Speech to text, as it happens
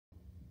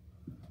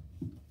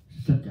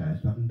What's up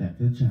guys, welcome back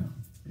to the channel.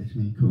 It's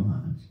me, Cool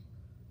Hans.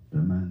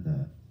 Don't mind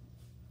the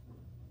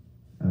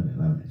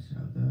loudness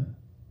of the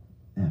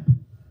amp.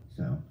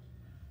 So,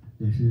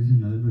 this is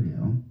another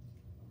video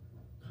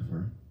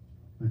cover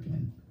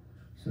again.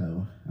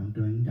 So, I'm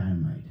doing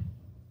Dynamite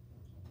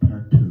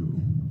Part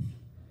 2.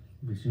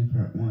 This is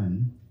Part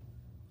 1.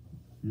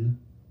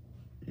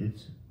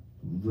 It's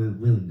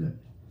really good.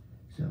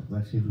 So,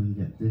 let's see if we can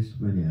get this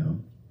video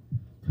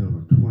to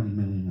over 20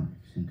 million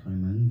likes and 20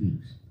 million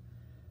views.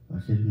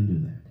 Let's see if we can do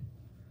that.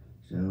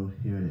 So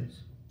here it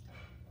is.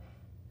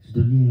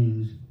 Still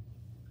Games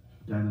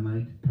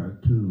Dynamite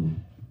Part 2.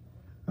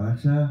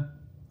 Alexa,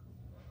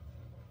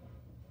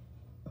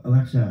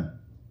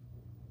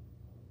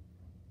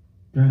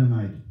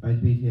 Dynamite by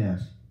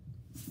BTS.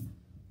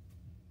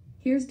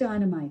 Here's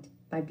Dynamite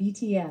by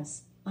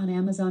BTS on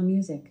Amazon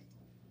Music.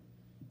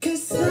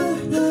 Cause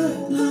in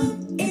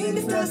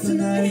the frost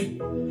tonight,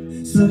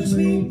 such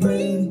me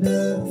bring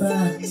the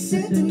fire,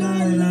 set the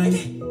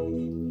night.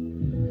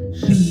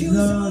 She's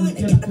on,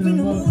 kept the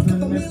roll,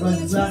 from it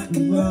like rock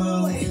and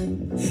roll.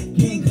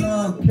 King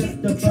Kong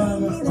kept the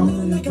bomber,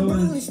 only the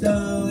Rolling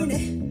Stone.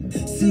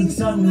 Sing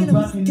song with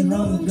rock and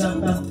roll,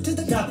 drop out to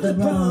the top of the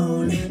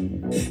bone.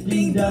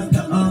 Ding dong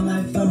on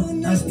my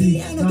phone, I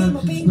speak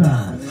on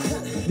subscribe.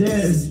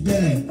 There's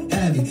gang,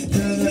 Abby,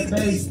 turn the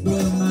bass,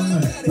 blow my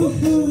mind.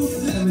 Woo-hoo,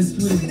 every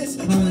sweet,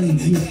 honey,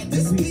 yeah,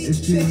 the beat is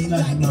feeling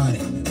like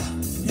mine.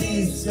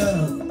 Please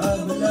go,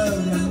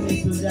 overload, I'm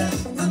ready to that,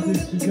 I'm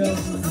good to go,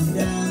 I'm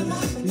down,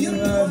 you're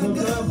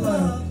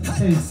over,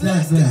 hey,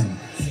 that's them.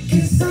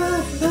 It's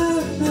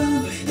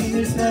in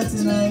this night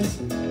tonight,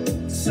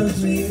 so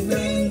we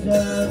bring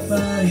the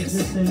fire,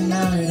 just a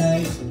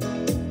night.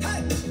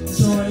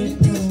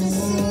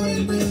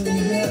 24, really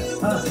get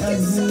up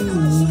and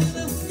move,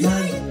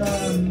 like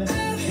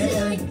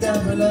and down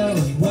below,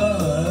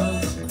 whoa.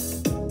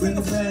 Bring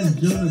the friends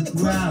to the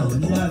crowd,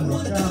 and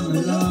never come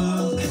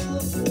along.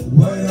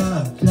 Word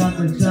up, chop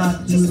and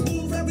chop to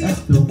at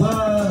the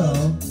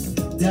wall.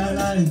 That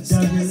life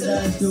doesn't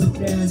like to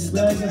dance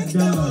like a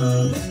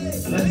dog.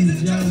 Ladies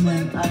and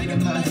gentlemen, I can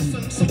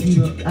imagine some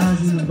people out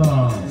in the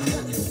ball.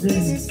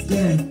 This is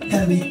getting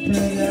heavy,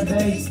 turn that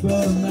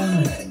baseball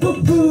man.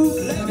 Woo-hoo,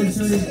 every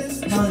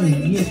sweet money,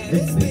 yeah,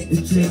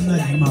 it's in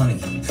like money.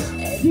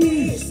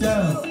 Please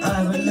go,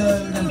 I will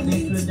learn, I'm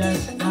big for that,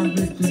 I'm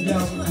good to go,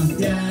 I'm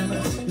down,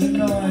 you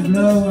know I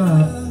blow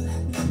up.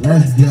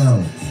 Let's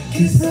go.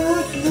 She's in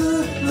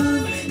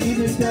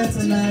the sky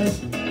tonight,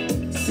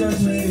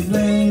 certainly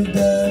bring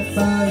the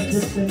fire,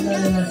 just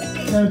another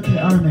turkey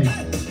army.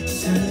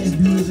 And they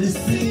do the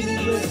city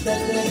with the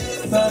lit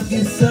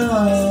funky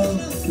soul.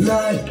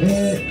 Light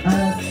it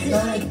up,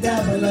 like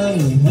down below,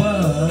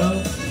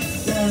 whoa.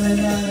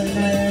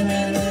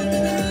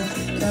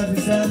 Da-na-na-na-na-na-na-na-na,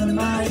 every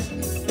dynamite.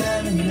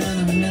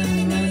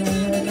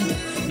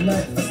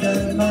 Like a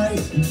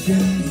dynamite, you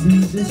shouldn't be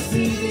the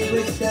city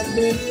with that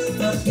lit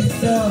funky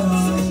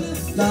soul.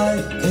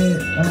 Light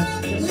it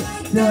up,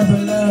 down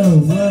below,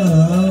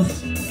 whoa.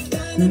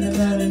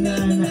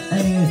 Da-na-na-na-na-na,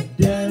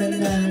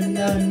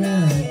 da-na-na-na-na-na,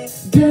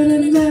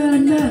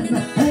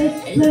 da-na-na-na-na-na,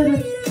 little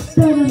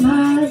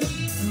dynamite.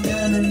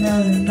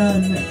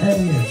 Da-na-na-na-na-na,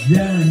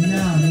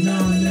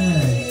 da-na-na-na-na,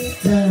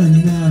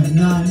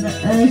 da-na-na-na-na,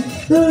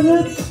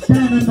 little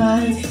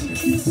dynamite.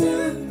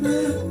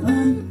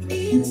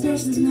 In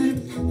space tonight,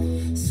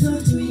 so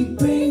to me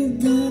bring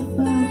the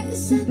fire,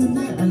 set the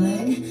night.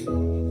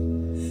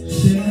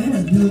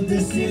 Share to the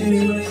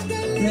city with a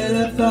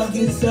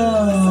funky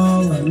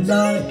soul,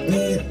 light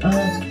it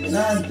up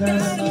like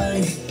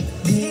dynamite.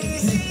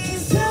 This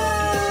is soul.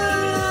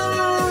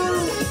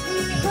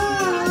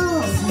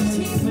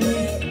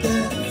 With the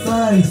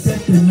fire,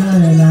 set the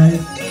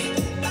night.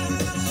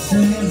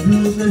 Share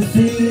to the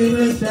city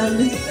with a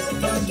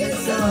funky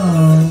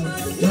soul.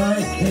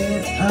 Light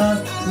it up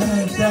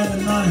like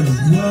dynamite,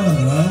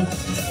 whoa.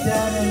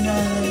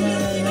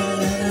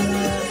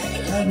 Da-da-na-na-na-na-na-na-na,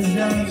 like a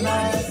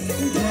dynamite.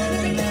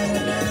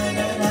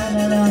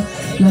 Da-da-na-na-na-na-na-na,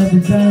 like a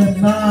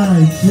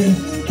dynamite.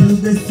 Chase to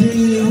the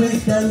city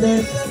with a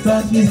lit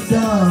funky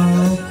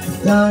song.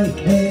 Light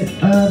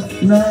it up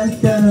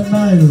like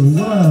dynamite,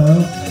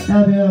 whoa.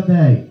 Happy all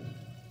day.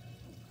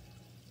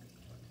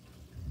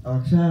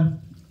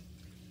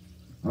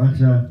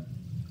 Alexa.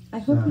 I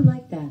hope you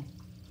like that.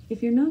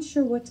 If you're not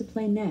sure what to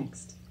play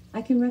next,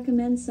 I can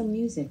recommend some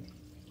music.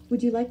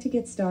 Would you like to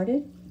get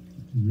started?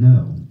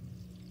 No.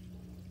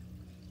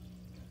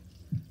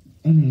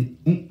 Any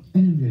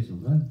videos you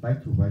would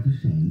like to watch or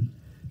sing,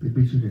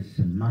 be sure to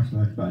smash the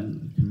like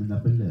button comment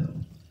up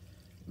below.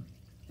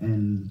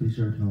 And be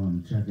sure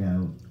to check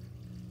out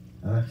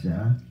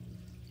Alexa.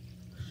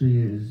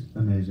 She is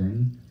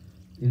amazing.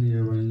 If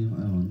you're running your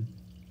own,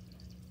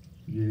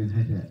 you can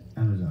head to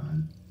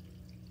Amazon.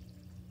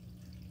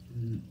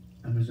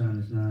 Amazon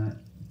is not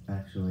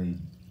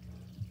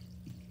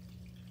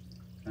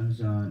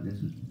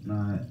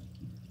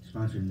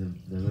sponsoring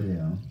the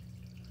video.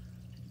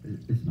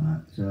 It's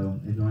not. So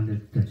if you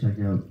wanted to check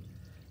out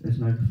this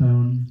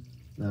microphone,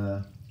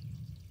 the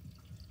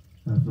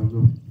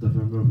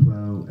Virgo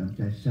Pro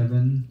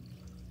MK7,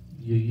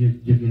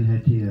 you can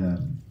head to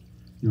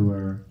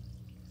your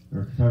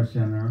guitar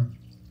center.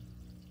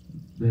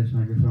 This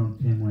microphone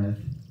came with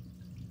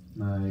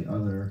my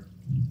other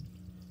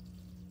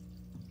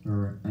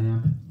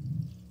amp.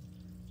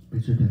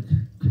 Be sure to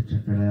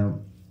check it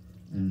out.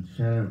 And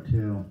shout out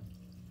to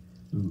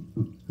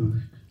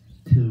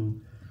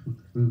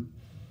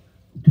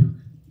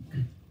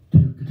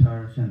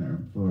Guitar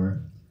Center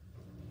for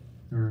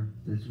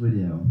this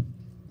video.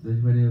 This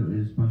video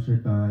is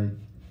sponsored by.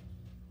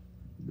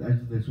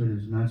 Actually, this video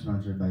is not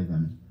sponsored by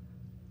them.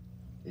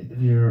 If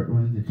you're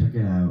wanting to check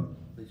it out,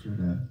 be sure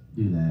to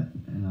do that,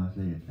 and I'll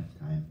see you next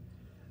time.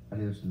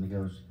 Adios,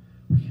 amigos.